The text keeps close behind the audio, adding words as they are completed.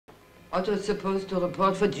Otto is supposed to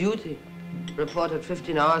report for duty. Reported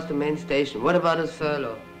 15 hours to main station. What about his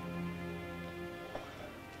furlough?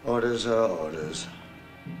 Orders are orders.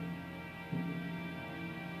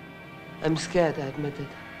 I'm scared, I admit it.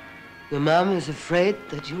 Your mom is afraid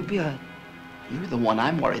that you'll be hurt. You're the one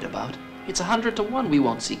I'm worried about. It's 100 to 1 we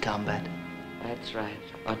won't see combat. That's right.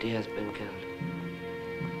 Otti has been killed.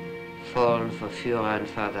 Fallen for Führer and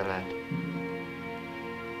fatherland.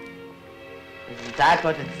 Isn't that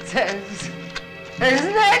what it says?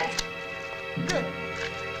 Isn't it?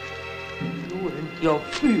 You and your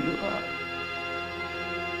Führer.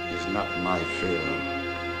 He's not my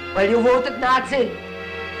Führer. Well, you voted Nazi.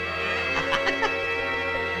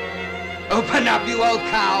 Open up, you old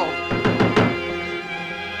cow.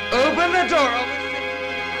 Open the door.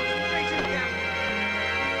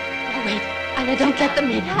 Oh, wait. Anna, don't let them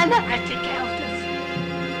in. Anna. I'll take care of this.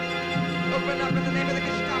 Open up in the name of the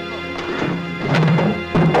Gestapo.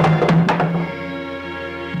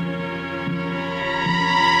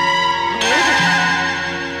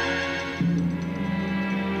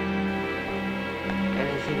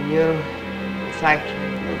 Anything new in the factory?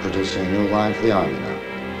 We're producing a new line for the Army now.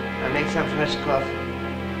 I'll make some fresh coffee.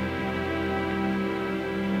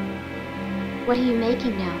 What are you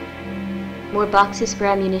making now? More boxes for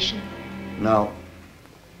ammunition? No.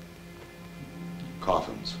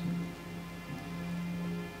 Coffins.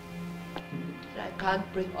 I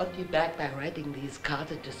can't bring Otti back by writing these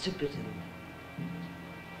cards and distributing them.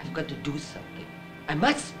 I've got to do something. I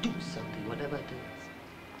must do something, whatever it is.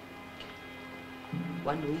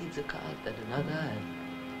 One reads a card, then another,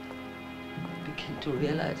 and begin to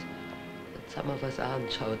realize that some of us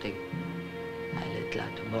aren't shouting, "Heil Hitler,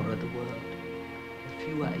 tomorrow the world." A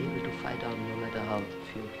few are able to fight on no matter how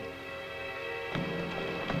futile.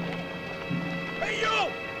 Hey, you!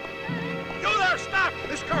 You there, stop!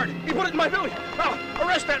 This card, he put it in my building. Now,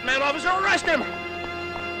 arrest that man, officer, arrest him!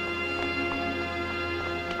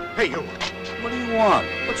 Hey, you. What do you want?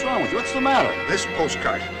 What's wrong with you? What's the matter? This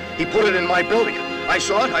postcard, he put it in my building. I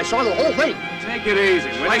saw it, I saw the whole thing. Take it easy,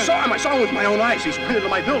 will you? I saw him with my own eyes. He's printed in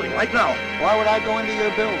my building right now. Why would I go into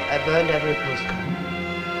your building? I burned every postcard.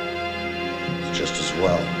 It's just as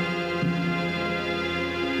well.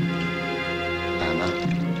 Anna,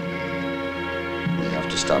 we have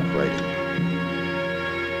to stop writing.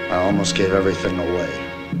 I almost gave everything away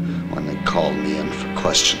when they called me in for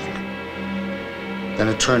questioning. Then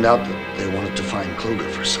it turned out that they wanted to find Kluger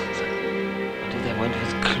for something. What do they want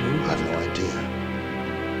with Kluger? I have no idea.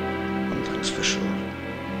 One thing's for sure.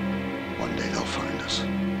 One day they'll find us.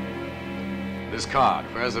 This card,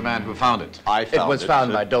 where's the man who found it? I found it. It was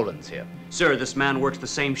found by Dolan's here. Sir, this man works the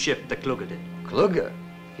same shift that Kluger did. Kluger?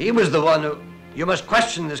 He was the one who... You must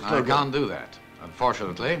question this Kluger. I can't do that.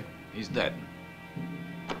 Unfortunately, he's dead.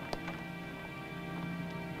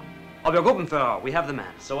 Obergruppenführer, we have the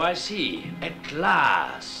man. So I see. At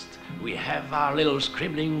last, we have our little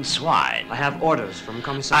scribbling swine. I have orders from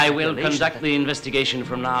Commissar. I will conduct the investigation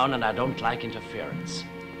from now on, and I don't like interference.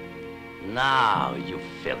 Now, you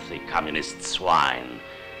filthy communist swine,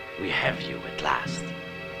 we have you at last.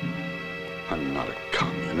 I'm not a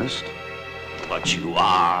communist. What you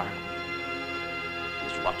are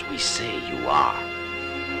is what we say you are.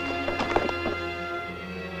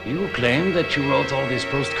 You claim that you wrote all these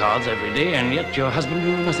postcards every day, and yet your husband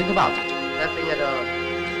knew nothing about it. Nothing at all.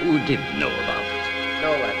 Who did know about it?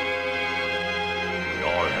 No one. We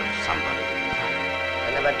all have somebody to confide. I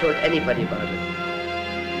never told anybody about it.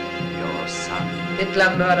 Your son. Hitler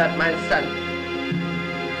murdered my son.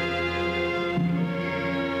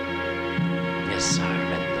 Yes, I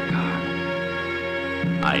read the card.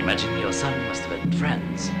 I imagine your son must have had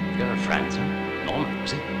friends. Girlfriends, huh? Norman,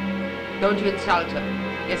 was it? Don't you insult him.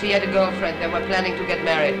 If he had a girlfriend, they were planning to get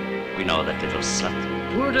married. We know that little slut.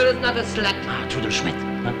 Trudel is not a slut. Ah, Trudel Schmidt.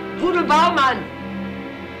 Huh? Trudel Baumann.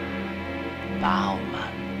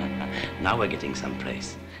 Baumann. Now we're getting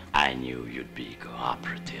someplace. I knew you'd be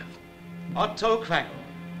cooperative. Otto Quangel,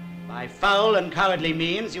 by foul and cowardly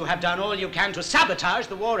means, you have done all you can to sabotage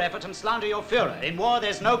the war effort and slander your Führer. In war,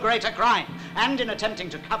 there's no greater crime. And in attempting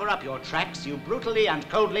to cover up your tracks, you brutally and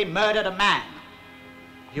coldly murdered a man.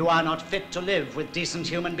 You are not fit to live with decent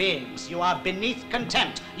human beings. You are beneath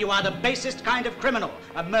contempt. You are the basest kind of criminal,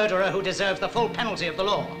 a murderer who deserves the full penalty of the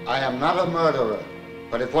law. I am not a murderer.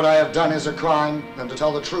 But if what I have done is a crime, then to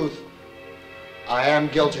tell the truth, I am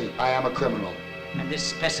guilty. I am a criminal. And this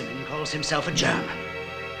specimen calls himself a German.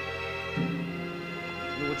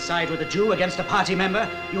 You would side with a Jew against a party member?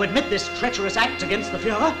 You admit this treacherous act against the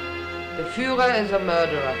Führer? The Führer is a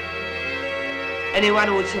murderer. Anyone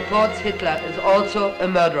who supports Hitler is also a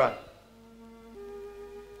murderer.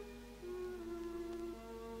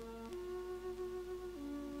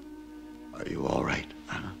 Are you all right,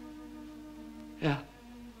 Anna? Yeah.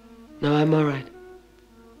 No, I'm all right.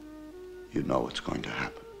 You know what's going to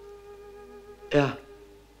happen. Yeah.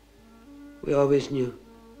 We always knew.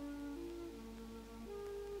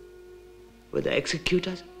 Will they execute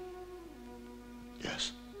us?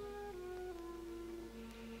 Yes.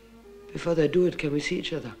 Before they do it, can we see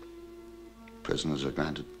each other? Prisoners are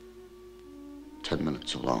granted 10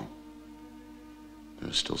 minutes alone.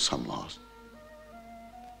 There's still some laws.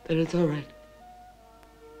 Then it's all right.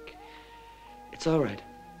 It's all right.